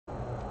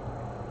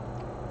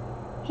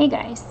Hey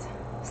guys,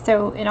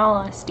 so in all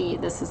honesty,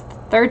 this is the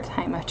third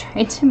time I've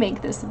tried to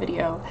make this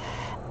video,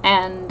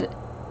 and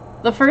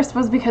the first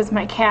was because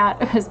my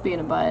cat was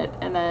being a butt,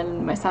 and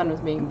then my son was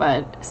being a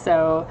butt,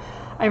 so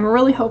I'm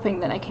really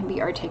hoping that I can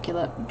be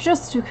articulate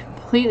just to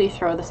completely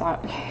throw this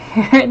out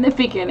here in the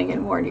beginning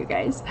and warn you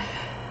guys.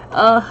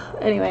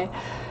 Anyway,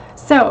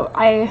 so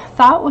I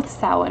thought with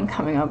Samhain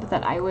coming up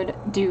that I would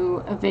do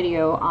a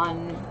video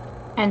on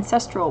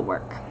ancestral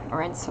work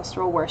or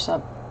ancestral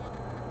worship,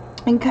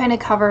 and kind of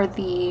cover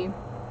the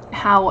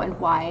how and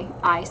why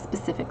I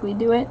specifically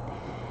do it.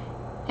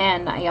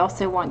 And I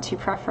also want to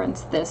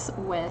preference this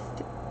with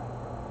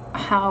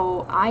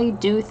how I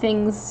do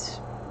things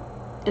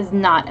is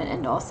not an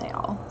end-all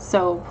say-all.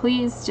 So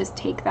please just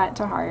take that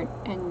to heart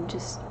and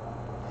just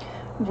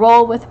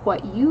roll with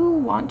what you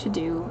want to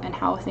do and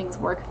how things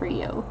work for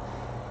you.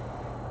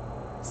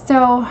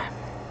 So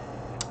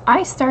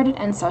I started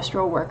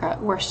ancestral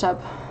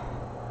worship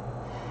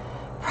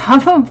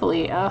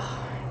probably,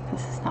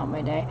 this is not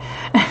my day,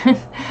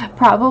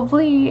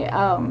 probably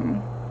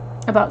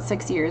about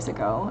 6 years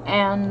ago,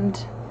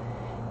 and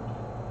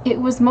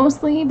it was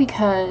mostly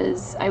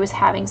because I was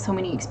having so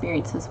many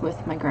experiences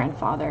with my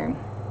grandfather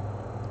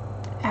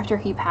after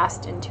he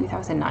passed in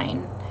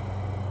 2009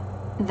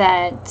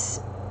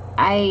 that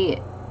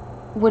I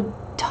would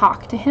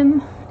talk to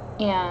him,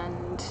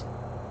 and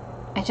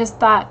I just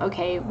thought,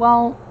 okay,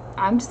 well,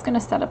 I'm just gonna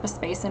set up a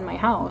space in my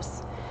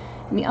house.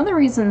 And the other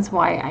reasons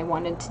why I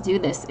wanted to do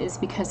this is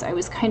because I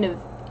was kind of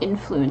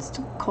influenced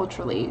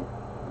culturally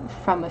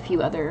from a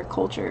few other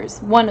cultures,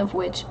 one of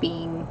which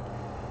being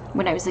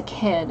when I was a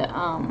kid,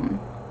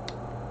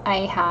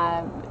 I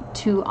have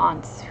two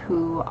aunts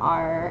who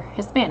are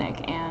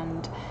Hispanic,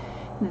 and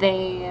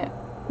they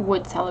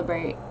would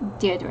celebrate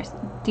Dia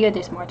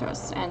de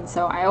Muertos, and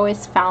so I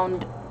always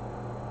found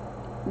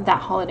that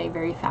holiday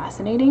very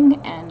fascinating,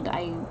 and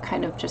I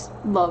kind of just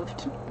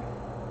loved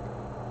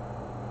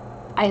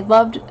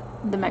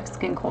the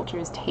Mexican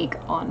culture's take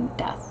on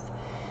death.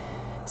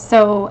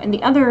 So, and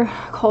the other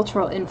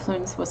cultural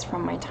influence was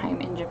from my time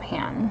in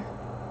Japan.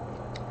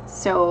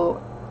 So,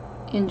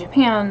 in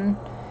Japan,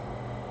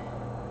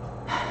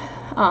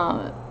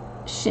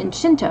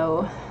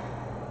 Shinto,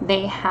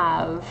 they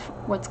have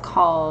what's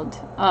called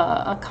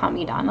a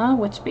kamidana,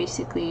 which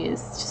basically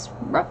is just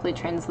roughly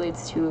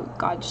translates to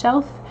God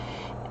shelf,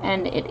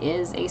 and it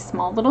is a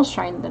small little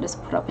shrine that is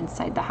put up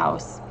inside the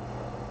house,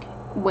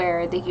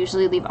 where they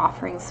usually leave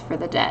offerings for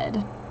the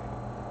dead,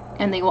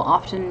 and they will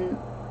often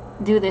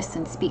do this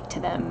and speak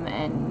to them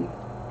and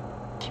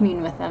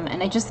commune with them,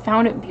 and I just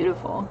found it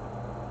beautiful.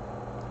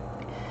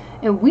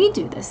 And we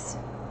do this.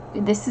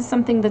 This is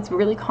something that's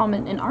really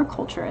common in our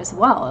culture as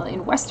well.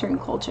 In Western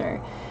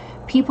culture,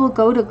 people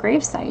go to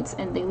grave sites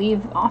and they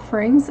leave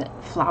offerings,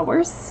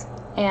 flowers,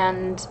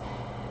 and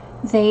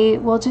they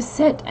will just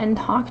sit and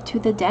talk to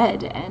the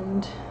dead.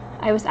 And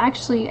I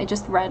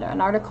just read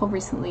an article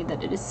recently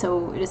that it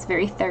is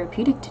very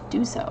therapeutic to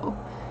do so.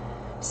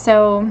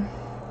 So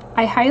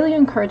I highly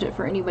encourage it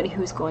for anybody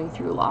who's going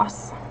through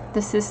loss.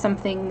 This is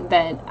something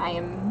that I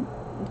am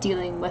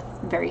dealing with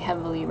very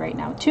heavily right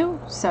now too.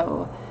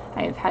 So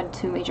I have had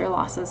 2 major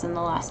losses in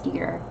the last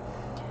year.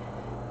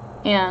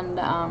 And,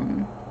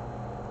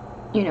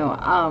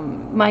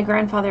 my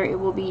grandfather, it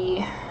will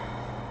be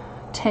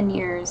 10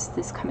 years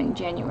this coming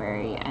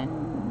January,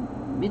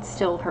 and it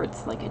still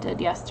hurts like it did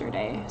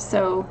yesterday.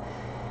 So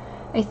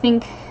I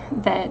think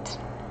that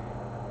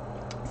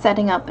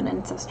setting up an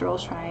ancestral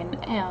shrine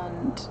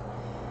and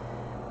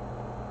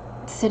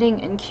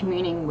sitting and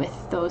communing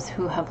with those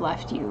who have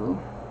left you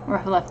or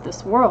have left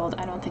this world,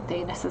 I don't think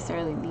they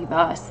necessarily leave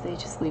us, they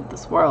just leave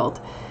this world,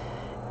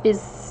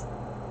 it's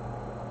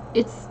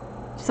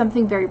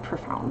something very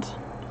profound.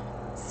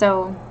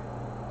 So,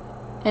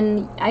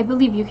 and I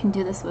believe you can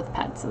do this with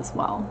pets as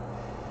well.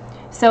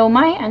 So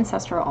my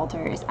ancestral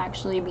altar is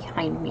actually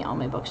behind me on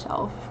my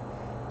bookshelf.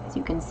 As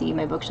you can see,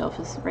 my bookshelf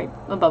is right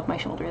above my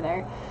shoulder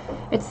there.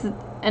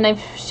 And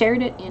I've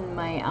shared it in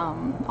my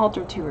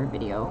altar tour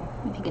video.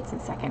 I think it's the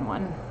second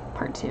one,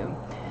 part 2.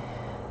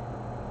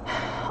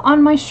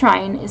 On my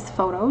shrine is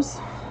photos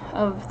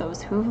of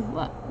those who've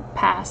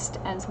passed,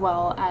 as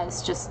well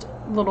as just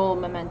little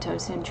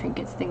mementos and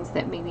trinkets, things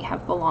that maybe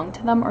have belonged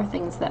to them or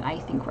things that I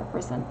think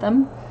represent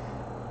them.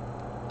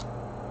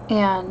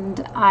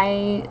 And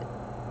I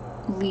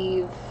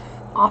leave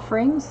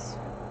offerings.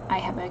 I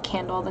have a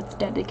candle that's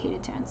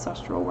dedicated to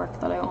ancestral work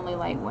that I only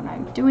light when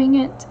I'm doing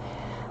it.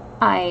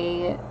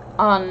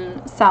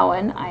 On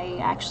Samhain, I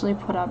actually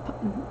put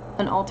up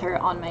an altar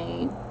on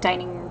my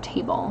dining room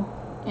table,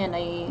 and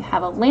I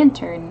have a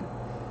lantern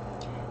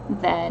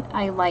that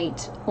I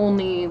light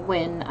only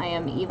when I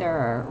am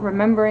either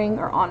remembering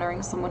or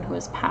honoring someone who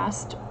has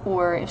passed,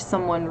 or if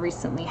someone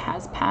recently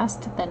has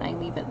passed, then I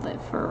leave it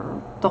lit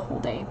for the whole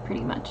day,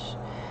 pretty much.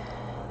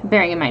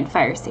 Bearing in mind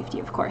fire safety,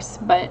 of course,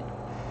 but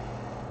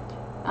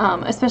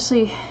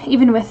especially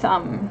even with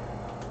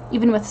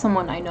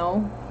someone I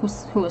know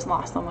who has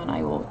lost someone,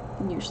 I will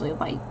usually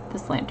light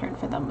this lantern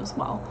for them as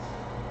well.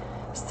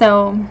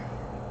 So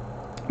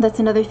that's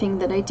another thing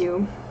that I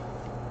do.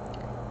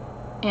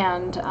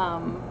 And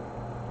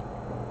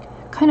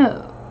I kind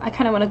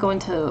of want to go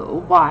into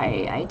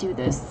why I do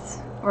this,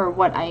 or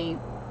what I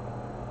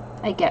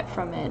get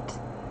from it.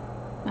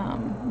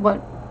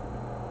 What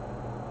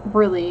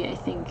really, I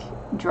think,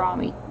 draw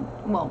me,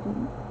 well,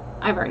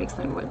 I've already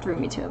explained what drew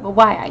me to it, but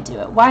why I do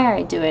it. Why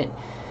I do it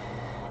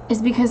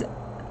is because,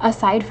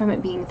 aside from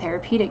it being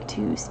therapeutic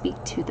to speak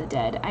to the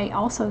dead, I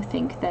also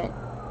think that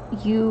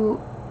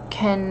you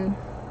can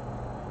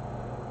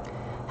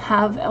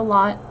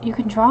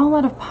draw a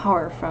lot of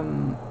power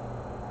from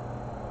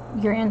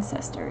your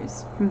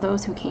ancestors, from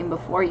those who came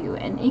before you,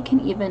 and it can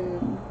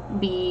even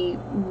be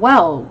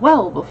well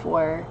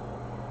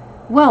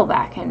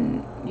back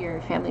in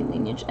your family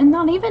lineage, and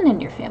not even in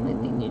your family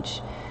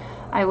lineage.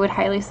 I would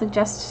highly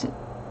suggest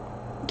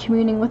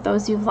communing with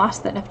those you've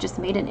lost that have just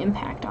made an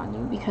impact on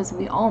you, because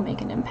we all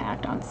make an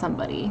impact on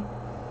somebody.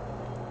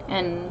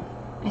 And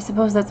I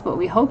suppose that's what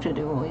we hope to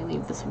do when we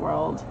leave this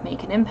world,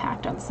 make an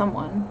impact on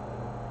someone.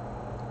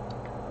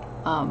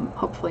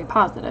 Hopefully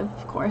positive,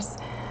 of course.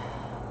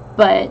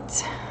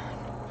 But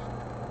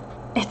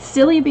it's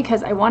silly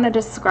because I want to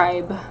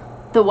describe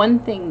the one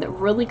thing that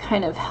really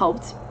kind of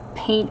helped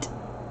paint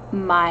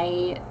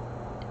my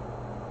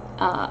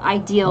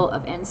ideal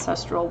of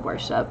ancestral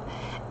worship.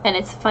 And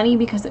it's funny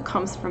because it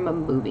comes from a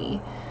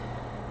movie.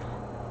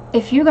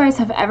 If you guys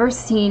have ever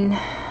seen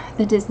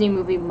the Disney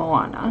movie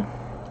Moana,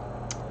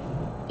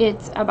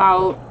 it's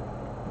about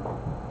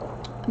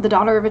the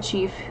daughter of a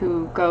chief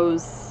who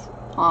goes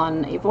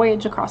on a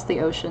voyage across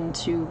the ocean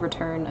to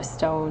return a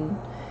stone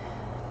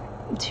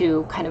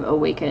to kind of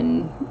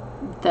awaken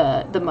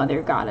the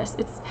mother goddess.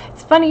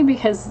 It's funny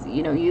because,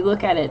 you know, you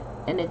look at it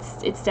and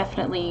it's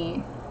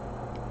definitely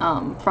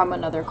from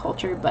another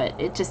culture, but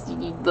it just,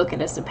 you look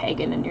at it as a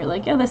pagan and you're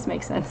like, yeah, this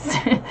makes sense.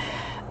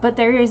 But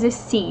there is a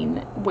scene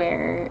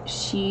where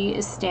she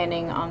is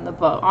standing on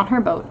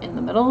her boat in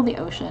the middle of the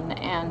ocean,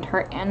 and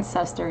her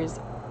ancestors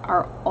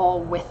are all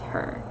with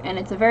her, and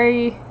it's a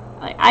very,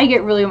 like, I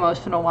get really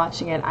emotional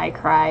watching it. I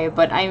cry,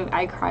 but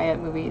I cry at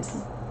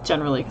movies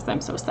generally because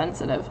I'm so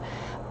sensitive.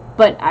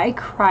 But I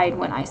cried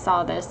when I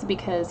saw this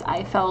because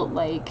I felt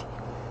like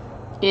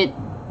it,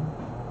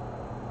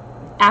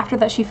 after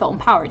that, she felt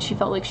empowered. She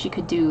felt like she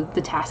could do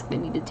the task that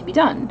needed to be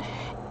done.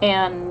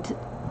 And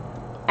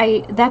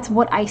that's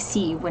what I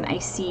see when I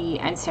see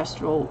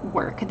ancestral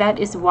work. That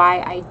is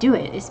why I do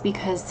it, is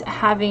because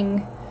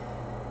having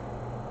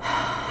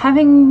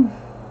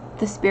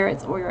the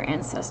spirits or your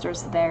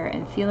ancestors there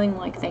and feeling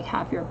like they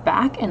have your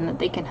back and that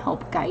they can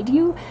help guide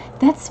you,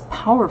 that's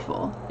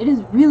powerful. It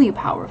is really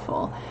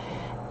powerful.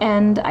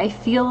 And I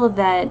feel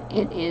that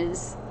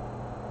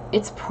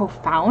it's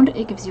profound.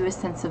 It gives you a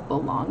sense of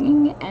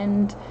belonging.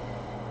 And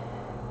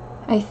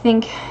I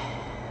think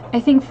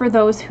for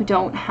those who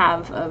don't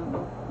have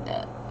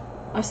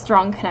a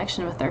strong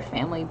connection with their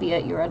family, be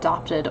it you're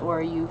adopted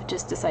or you've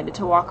just decided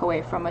to walk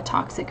away from a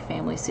toxic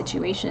family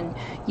situation,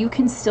 you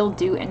can still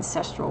do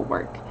ancestral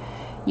work.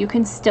 You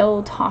can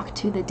still talk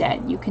to the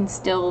dead. You can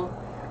still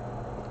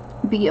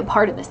be a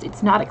part of this.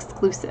 It's not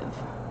exclusive.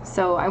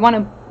 So I want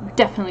to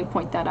definitely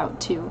point that out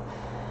too.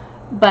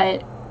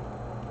 But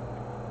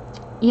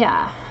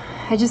yeah,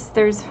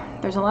 there's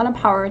a lot of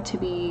power to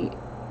be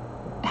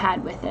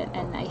had with it,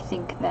 and I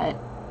think that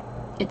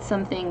it's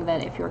something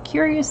that if you're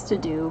curious to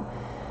do,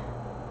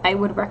 I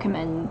would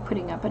recommend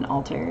putting up an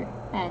altar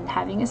and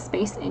having a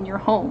space in your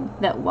home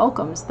that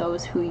welcomes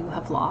those who you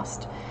have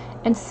lost,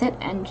 and sit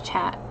and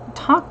chat,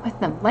 talk with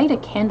them, light a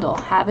candle,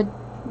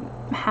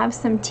 have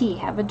some tea,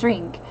 have a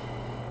drink.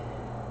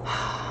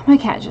 My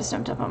cat just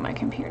jumped up on my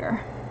computer.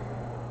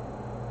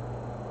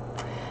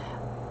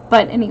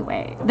 But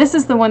anyway, this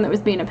is the one that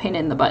was being a pain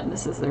in the butt, and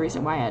this is the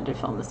reason why I had to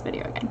film this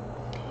video again.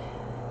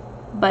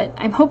 But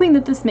I'm hoping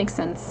that this makes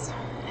sense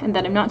and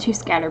that I'm not too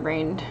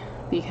scatterbrained,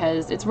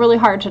 because it's really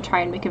hard to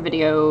try and make a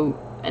video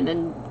and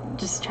then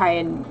just try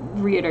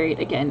and reiterate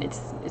again.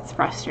 It's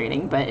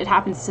frustrating, but it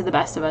happens to the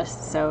best of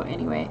us. So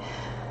anyway,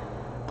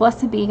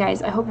 blessed be,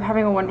 guys. I hope you're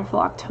having a wonderful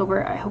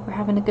October. I hope you're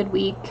having a good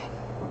week.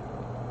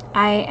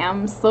 I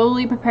am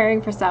slowly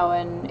preparing for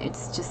Samhain.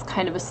 It's just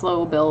kind of a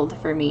slow build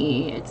for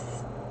me.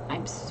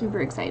 I'm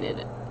super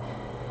excited.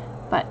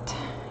 But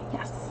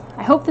yes,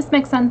 I hope this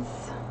makes sense.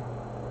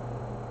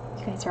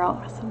 You guys are all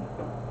awesome.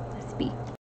 Let's be.